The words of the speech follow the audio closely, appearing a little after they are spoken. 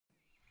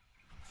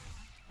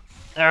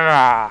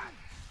Ah!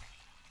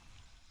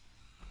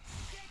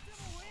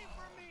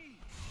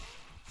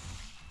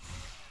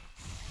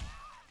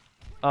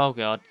 Oh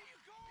god.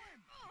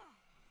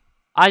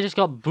 I just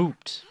got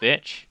booped,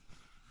 bitch.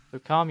 So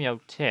calm your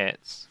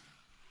tits.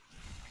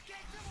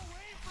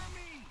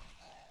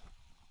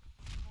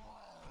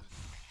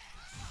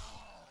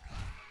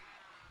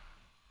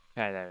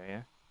 Okay, there we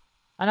go.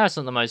 I know it's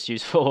not the most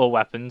useful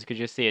weapons, because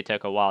you see it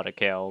took a while to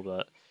kill,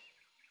 but...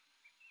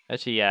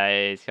 Actually, yeah,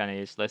 it's kind of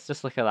useless.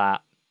 Just look at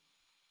that.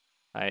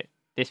 Right,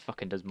 this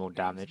fucking does more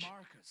damage.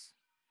 Marcus.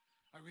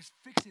 I was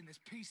fixing this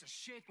piece of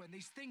shit when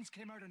these things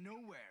came out of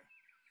nowhere.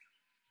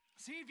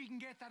 See if you can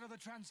get that other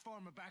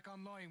transformer back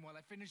online while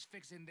I finish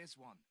fixing this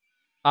one.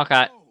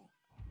 Okay. Go.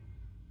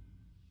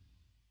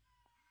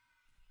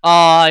 Oh,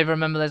 I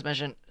remember this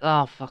mission.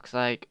 Oh, fuck's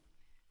sake.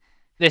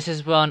 This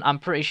is one I'm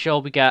pretty sure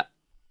we get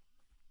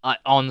like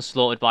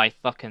onslaughted by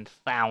fucking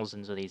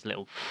thousands of these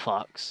little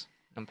fucks.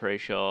 I'm pretty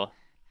sure.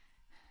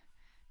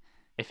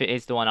 If it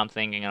is the one I'm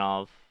thinking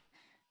of.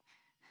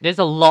 There's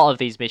a lot of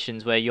these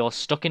missions where you're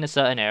stuck in a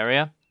certain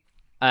area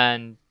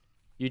and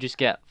you just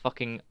get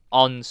fucking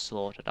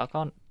onslaughted. I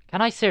can't...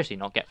 Can I seriously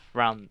not get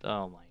round...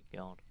 Oh my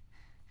god.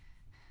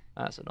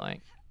 That's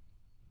annoying.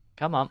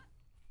 Come on.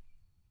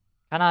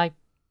 Can I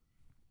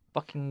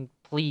fucking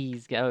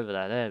please get over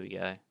there? There we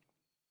go.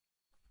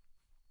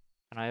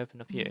 Can I open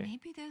up here?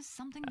 Maybe there's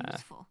something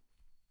useful.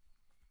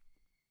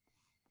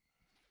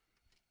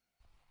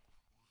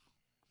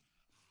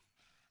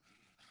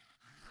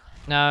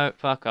 No,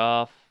 fuck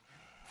off.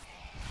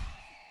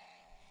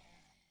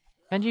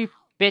 Can you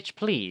bitch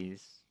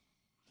please?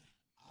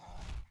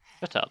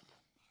 Shut up.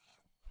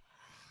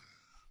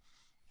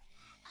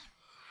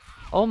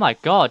 Oh my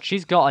god,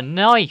 she's got a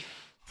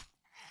knife!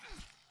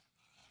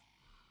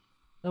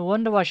 No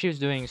wonder why she was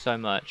doing so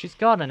much. She's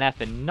got an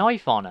effing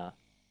knife on her.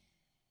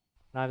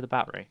 Can I have the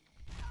battery?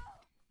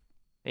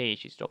 Hey,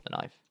 she's dropped the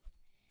knife.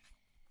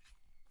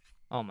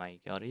 Oh my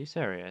god, are you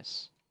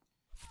serious?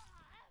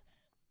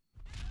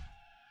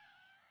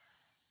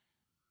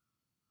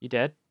 You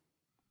dead?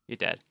 You're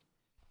dead.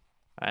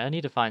 Alright, I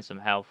need to find some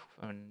health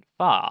and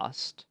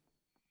fast.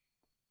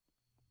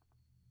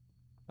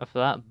 After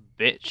that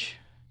bitch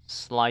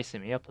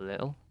slicing me up a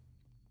little.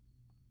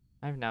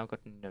 I've now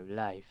got no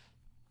life.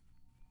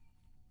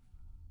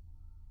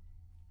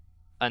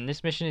 And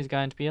this mission is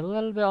going to be a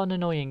little bit on the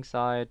annoying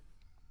side.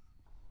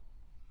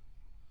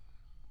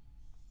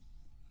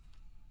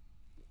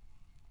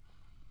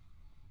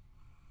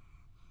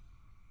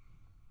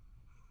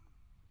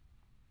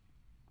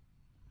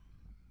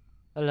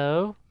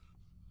 Hello?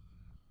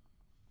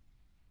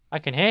 I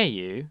can hear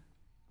you.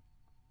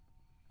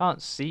 Can't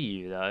see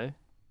you though.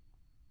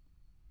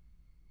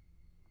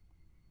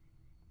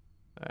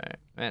 Alright,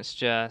 let's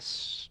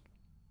just...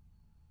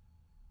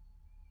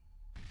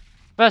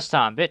 First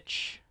time,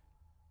 bitch!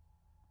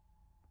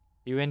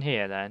 You in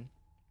here then?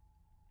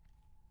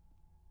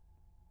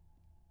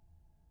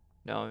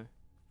 No.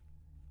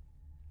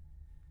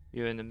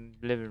 You're in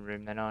the living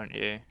room then, aren't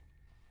you?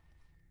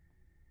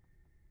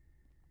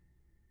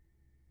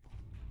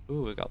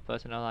 Ooh, we got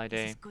personal ID.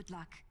 This is good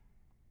luck.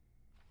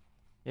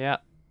 Yeah.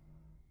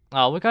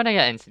 Oh, we're gonna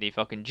get instantly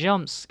fucking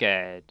jump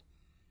scared.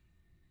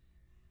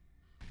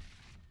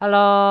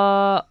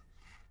 Hello?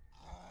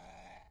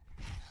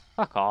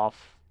 Fuck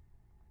off.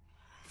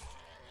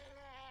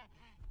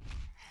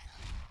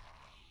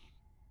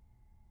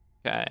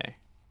 Okay.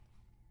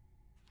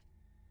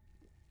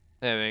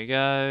 There we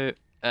go.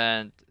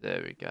 And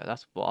there we go.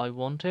 That's what I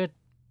wanted.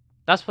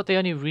 That's what the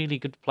only really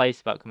good place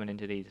about coming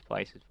into these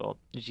places for.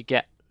 Is you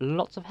get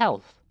lots of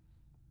health.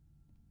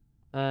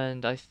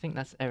 And I think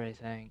that's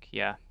everything.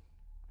 Yeah.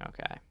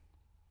 Okay.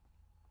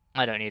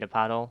 I don't need a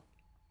paddle.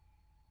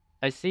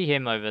 I see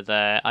him over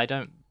there. I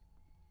don't...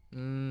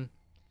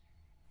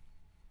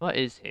 What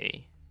is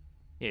he?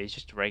 Yeah, he's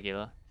just a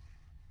regular.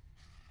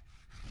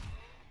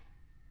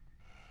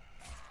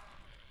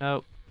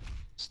 Nope.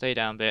 Stay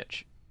down,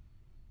 bitch.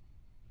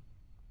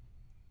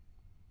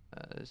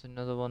 There's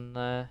another one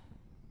there.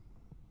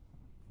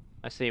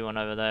 I see one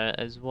over there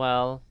as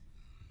well.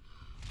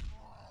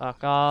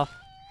 Fuck off.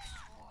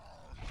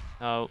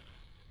 Oh.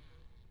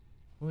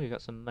 Ooh, you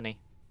got some money.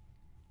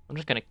 I'm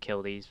just gonna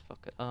kill these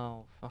fuckers.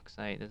 Oh, fuck's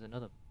sake. There's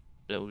another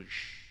little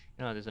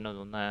No, there's another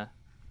one there.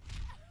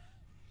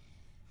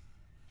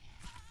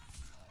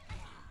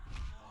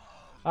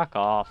 Fuck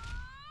off.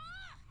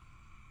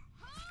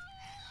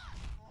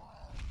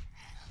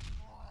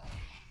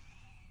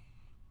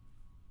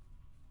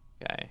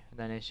 Okay,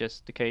 then it's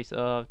just the case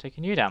of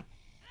taking you down.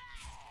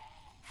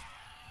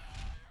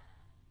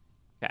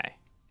 Okay.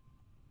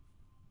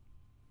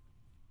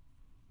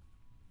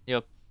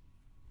 You're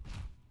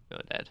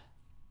dead.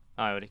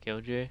 I would have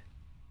killed you.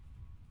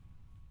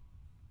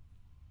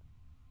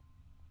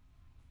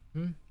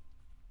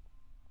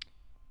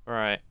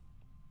 Right.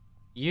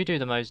 You do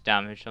the most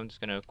damage, so I'm just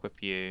gonna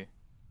equip you.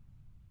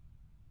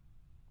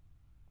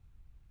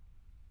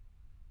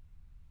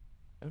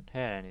 Don't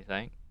hear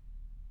anything.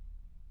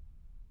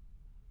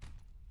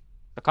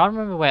 I can't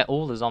remember where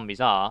all the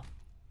zombies are.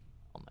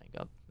 Oh my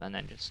god. And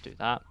then just do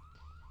that.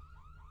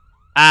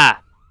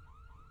 Ah!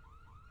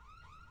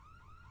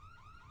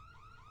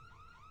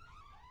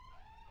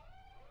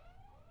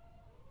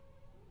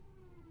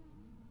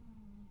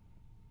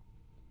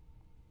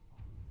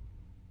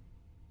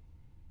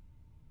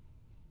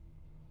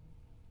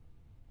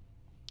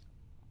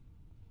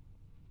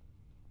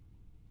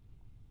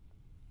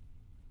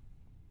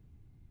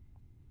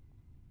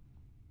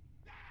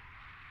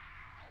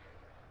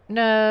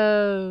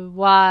 No,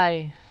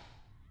 why?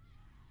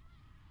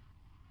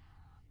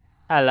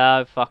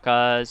 Hello,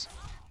 fuckers.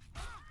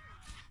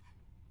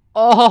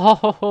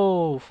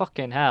 Oh,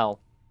 fucking hell.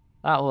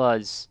 That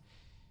was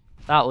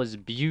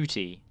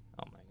beauty.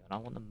 Oh my god, I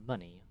want the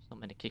money. It's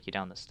not meant to kick you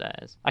down the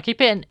stairs. I keep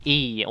hitting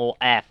E or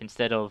F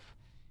instead of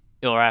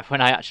E or F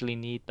when I actually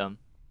need them.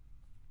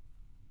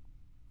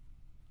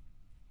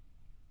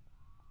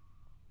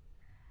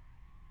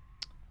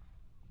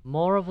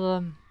 More of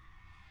them.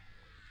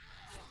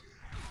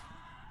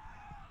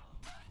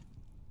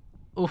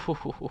 Ooh,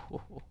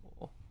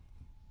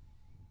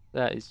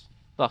 that is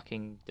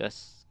fucking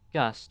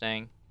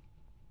disgusting.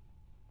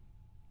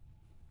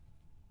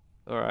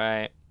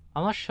 Alright.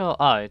 I'm not sure.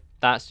 Oh,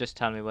 that's just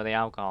telling me where the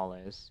alcohol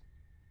is.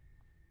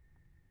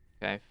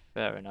 Okay,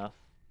 fair enough.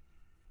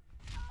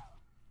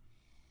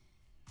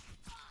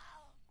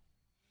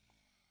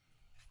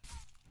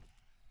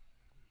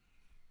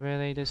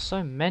 Really? There's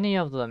so many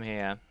of them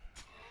here.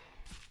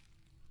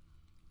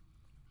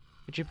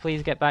 Could you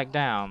please get back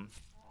down?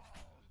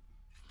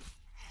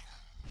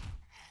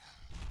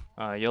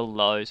 Oh, you're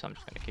low, so I'm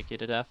just gonna kick you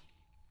to death.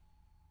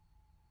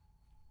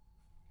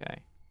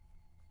 Okay.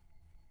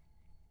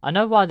 I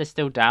know while they're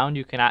still down,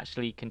 you can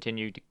actually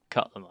continue to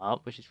cut them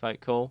up, which is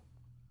quite cool.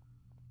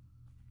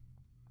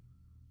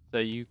 So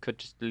you could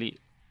just delete...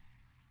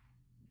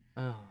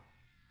 Oh.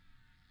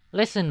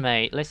 Listen,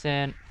 mate,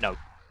 listen. No.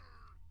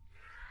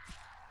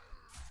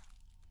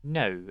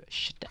 No,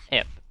 shut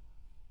up.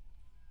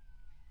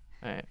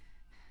 Alright.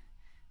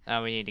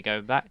 Now we need to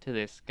go back to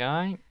this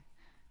guy.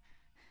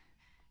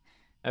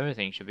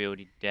 Everything should be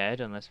already dead,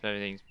 unless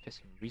everything's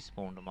pissing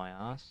respawned on my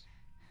ass.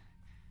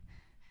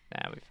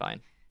 Nah, we're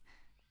fine.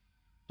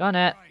 Done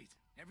it! Right,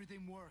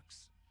 everything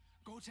works.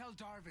 Go tell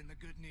Darwin the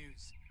good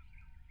news.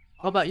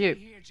 What about you? I'll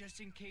stay here just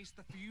in case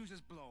the fuses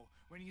blow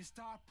when you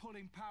start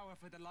pulling power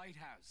for the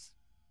lighthouse.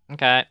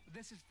 Okay.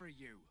 This is for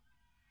you.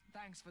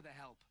 Thanks for the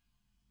help.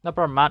 No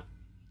problem, man.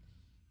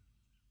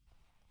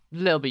 A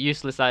little bit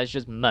useless that it's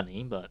just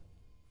money, but...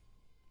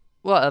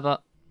 whatever.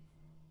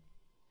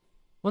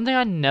 One thing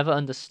I never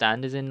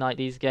understand is in like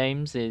these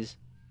games is...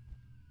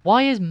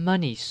 why is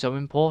money so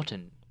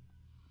important?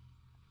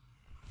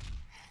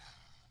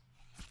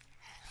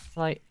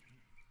 Like,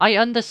 I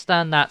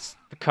understand that's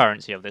the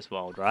currency of this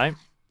world, right?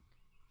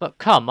 But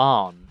come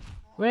on.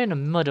 We're in the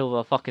middle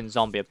of a fucking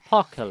zombie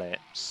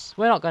apocalypse.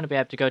 We're not going to be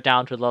able to go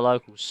down to the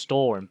local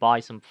store and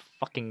buy some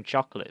fucking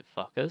chocolate,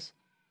 fuckers.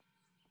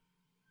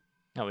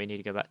 No, we need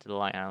to go back to the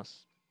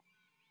lighthouse.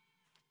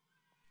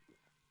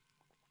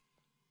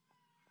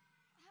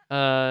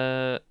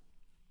 I'm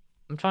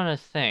trying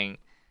to think.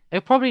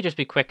 It'll probably just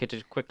be quicker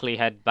to quickly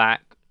head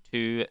back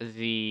to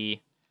the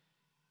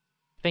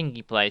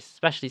thingy place,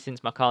 especially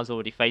since my car's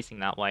already facing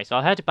that way. So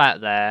I'll head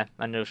back there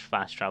and just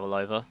fast travel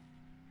over.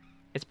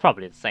 It's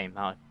probably the same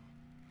amount.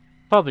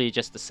 Probably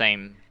just the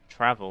same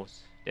travel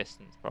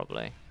distance,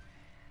 probably.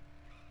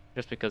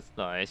 Just because,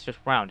 though, it's just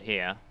round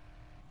here.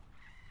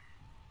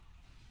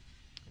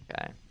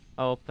 Okay.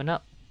 Open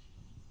up.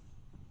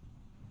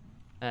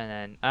 And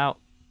then out.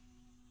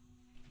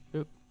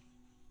 Oop.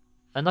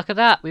 And look at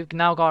that! We've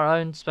now got our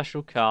own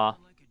special car.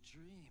 Like a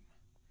dream.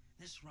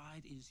 This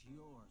ride is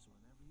yours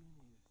whenever you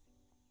need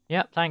it.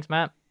 Yep, thanks,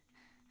 Matt.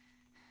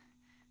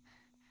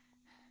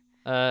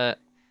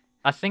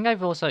 I think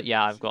I've also...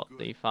 yeah, I've got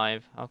the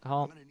 5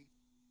 alcohol.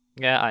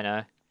 Yeah, I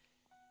know.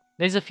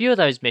 There's a few of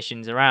those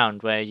missions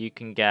around where you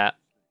can get,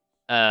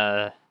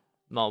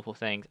 multiple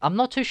things. I'm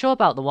not too sure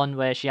about the one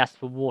where she asks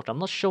for water. I'm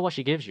not sure what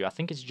she gives you. I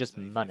think it's just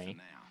money.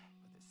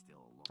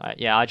 Alright,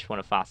 yeah, I just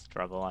want to fast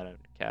travel. I don't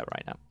care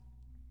right now.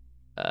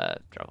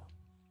 Travel.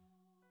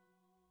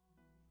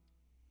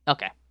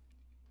 Okay.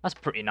 That's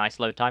pretty nice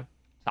load time.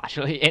 It's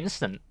actually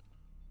instant.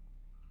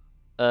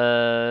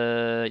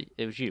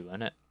 It was you,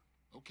 wasn't it?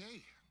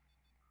 Okay.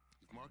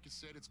 If Marcus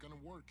said it's gonna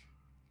work,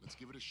 let's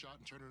give it a shot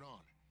and turn it on.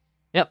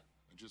 Yep.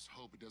 I just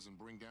hope it doesn't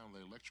bring down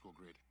the electrical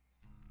grid.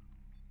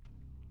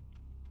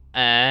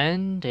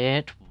 And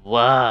it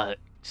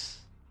works.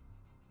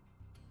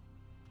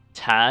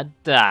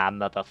 Ta-da,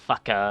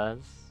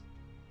 motherfuckers.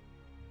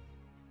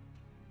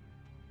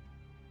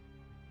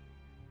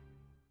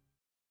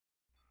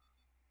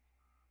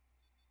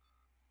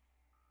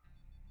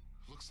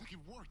 Looks like it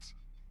worked.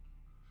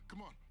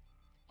 Come on.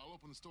 I'll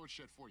open the storage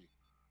shed for you.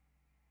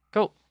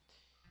 Cool.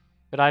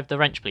 Could I have the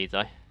wrench, please,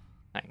 though?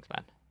 Thanks,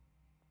 man.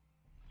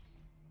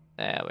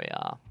 There we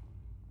are.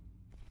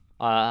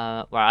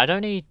 Right, I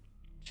don't need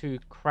to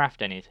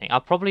craft anything. I'll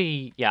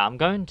probably... yeah, I'm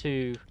going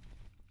to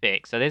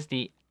fix. So there's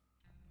the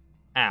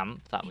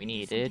amp that we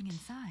Maybe there's needed.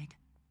 something inside.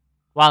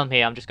 While I'm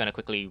here, I'm just going to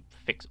quickly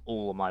fix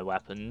all of my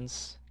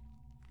weapons.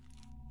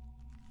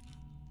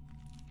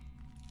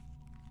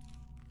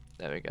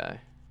 There we go.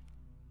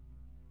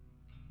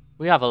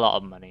 We have a lot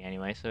of money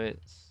anyway, so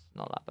it's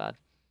not that bad.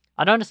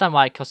 I don't understand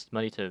why it costs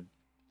money to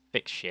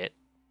fix shit.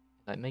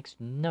 That makes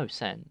no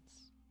sense.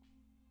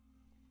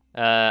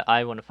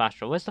 I want a fast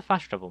travel. Where's the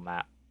fast travel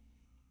map?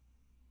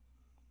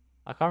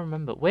 I can't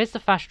remember. Where's the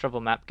fast travel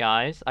map,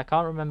 guys? I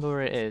can't remember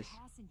where it is.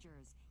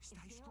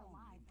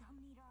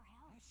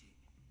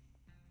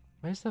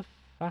 Where's the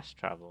fast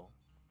travel?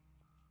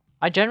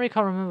 I generally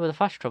can't remember where the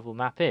fast travel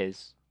map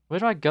is. Where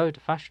do I go to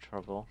fast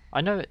travel?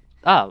 I know it.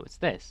 Oh, it's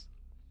this.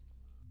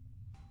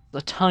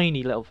 The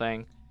tiny little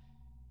thing.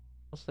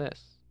 What's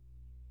this?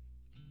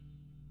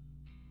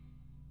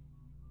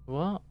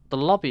 What? The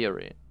lobby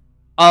area.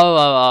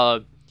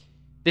 Oh.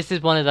 This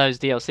is one of those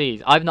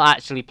DLCs. I've not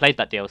actually played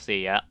that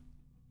DLC yet.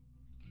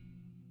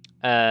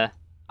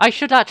 I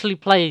should actually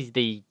play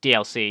the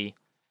DLC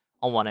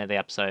on one of the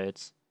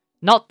episodes.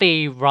 Not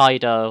the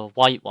Rider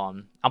White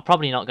one. I'm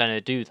probably not going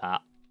to do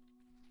that.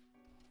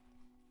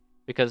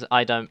 Because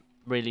I don't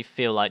really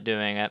feel like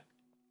doing it.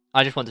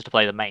 I just wanted to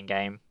play the main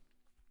game.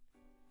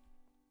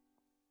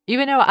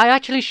 Even though I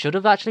actually should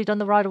have actually done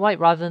the Rider White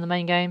rather than the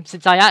main game.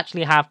 Since I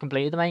actually have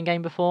completed the main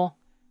game before.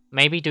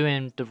 Maybe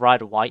doing the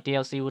Rider White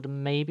DLC would have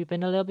maybe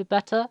been a little bit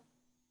better.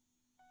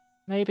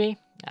 Maybe?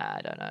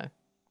 I don't know.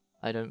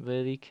 I don't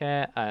really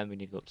care. We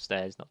need to go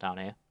upstairs, not down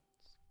here.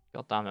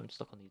 God damn it, I'm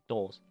stuck on these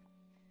doors.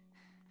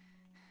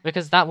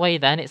 Because that way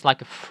then it's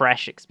like a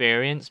fresh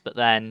experience, but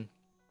then...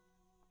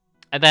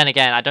 And then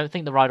again, I don't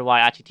think the Rider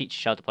White actually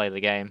teaches you how to play the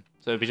game.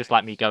 So it'd be just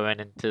like me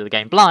going into the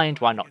game blind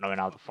while not knowing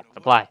how the fuck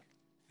to play.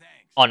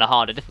 On a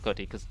harder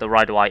difficulty, because the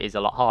Rider White is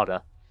a lot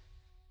harder.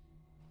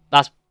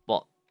 That's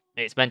what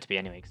it's meant to be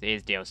anyway, because it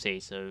is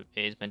DLC, so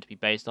it is meant to be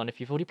based on if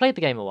you've already played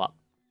the game or what.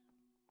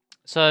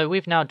 So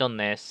we've now done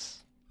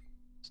this.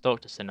 Let's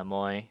talk to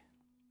Cinemoy.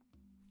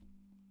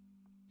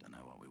 Don't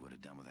know what we would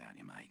have done without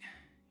you, mate.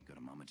 Got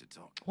a moment to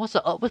talk. What's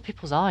up with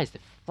people's eyes?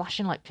 They're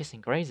flashing like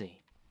pissing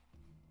crazy.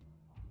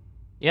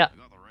 Yeah. I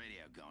got the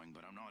radio going,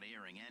 but I'm not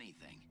hearing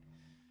anything.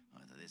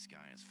 Either this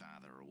guy is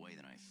farther away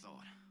than I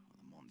thought, or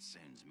the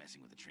monsoon's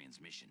messing with the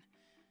transmission.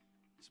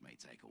 This may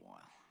take a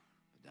while,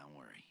 but don't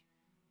worry.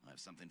 I have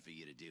something for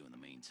you to do in the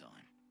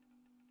meantime.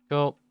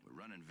 Cool.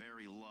 We're running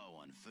very low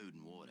on food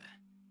and water.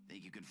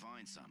 Think you can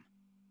find some?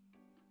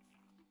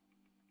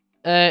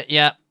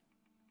 Yeah.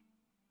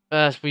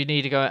 First, we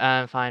need to go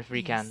and find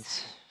 3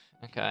 cans.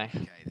 Okay.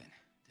 Okay then.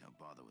 Don't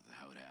bother with the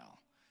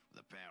hotel.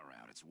 With the power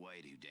out, it's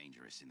way too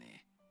dangerous in there.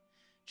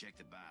 Check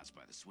the bars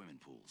by the swimming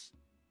pools.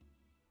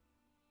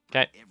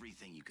 Okay.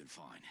 Everything you can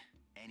find.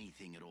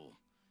 Anything at all.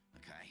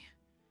 Okay?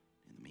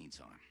 In the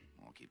meantime,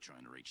 I'll keep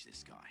trying to reach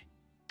this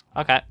guy.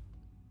 Okay.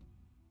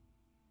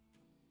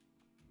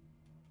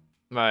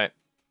 Right.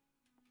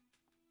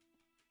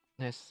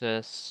 Let's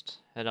just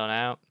head on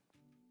out.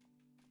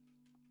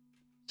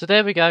 So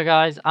there we go,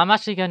 guys. I'm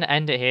actually going to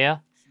end it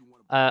here.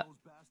 No,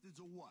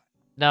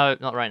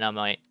 not right now,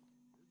 mate.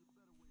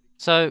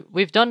 So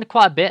we've done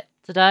quite a bit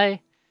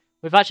today.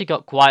 We've actually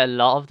got quite a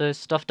lot of the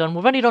stuff done.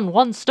 We've only done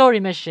 1 story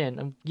mission,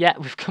 and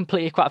yet we've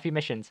completed quite a few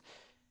missions.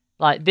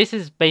 Like, this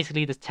is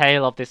basically the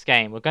tale of this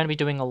game. We're going to be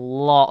doing a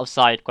lot of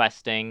side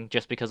questing,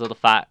 just because of the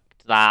fact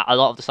that a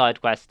lot of the side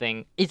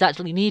questing is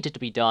actually needed to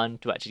be done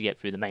to actually get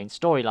through the main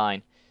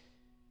storyline.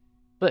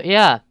 But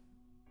yeah,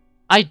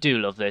 I do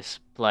love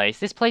this place.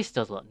 This place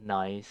does look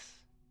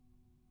nice.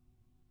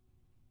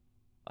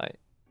 Like,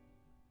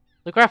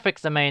 the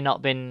graphics have may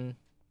not been...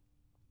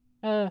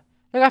 the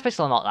graphics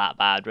are not that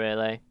bad,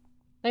 really.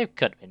 They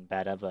could have been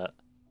better, but...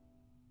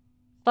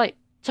 Like,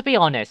 to be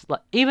honest,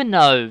 like, even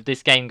though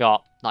this game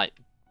got, like,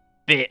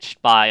 bitched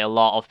by a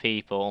lot of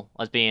people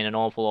as being an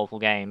awful, awful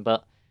game,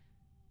 but...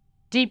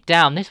 Deep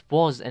down, this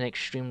was an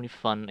extremely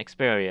fun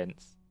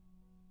experience.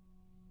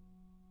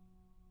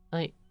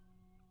 Like...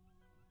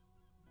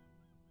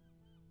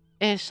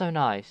 It's so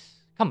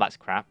nice. Combat's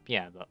crap,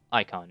 yeah, but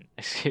I can't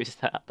excuse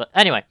that. But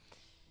anyway,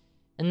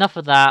 enough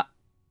of that.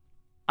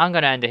 I'm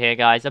going to end it here,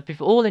 guys. I hope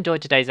you've all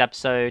enjoyed today's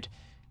episode.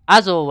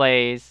 As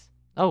always...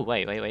 Oh,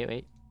 wait. There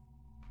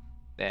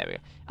we go.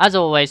 As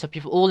always, hope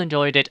you've all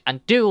enjoyed it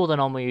and do all the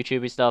normal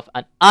YouTubey stuff.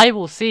 And I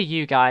will see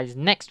you guys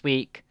next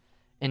week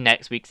in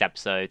next week's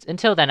episodes.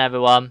 Until then,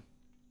 everyone.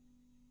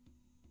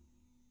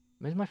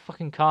 Where's my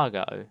fucking car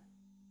go?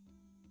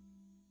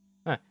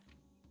 Huh.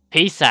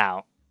 Peace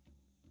out.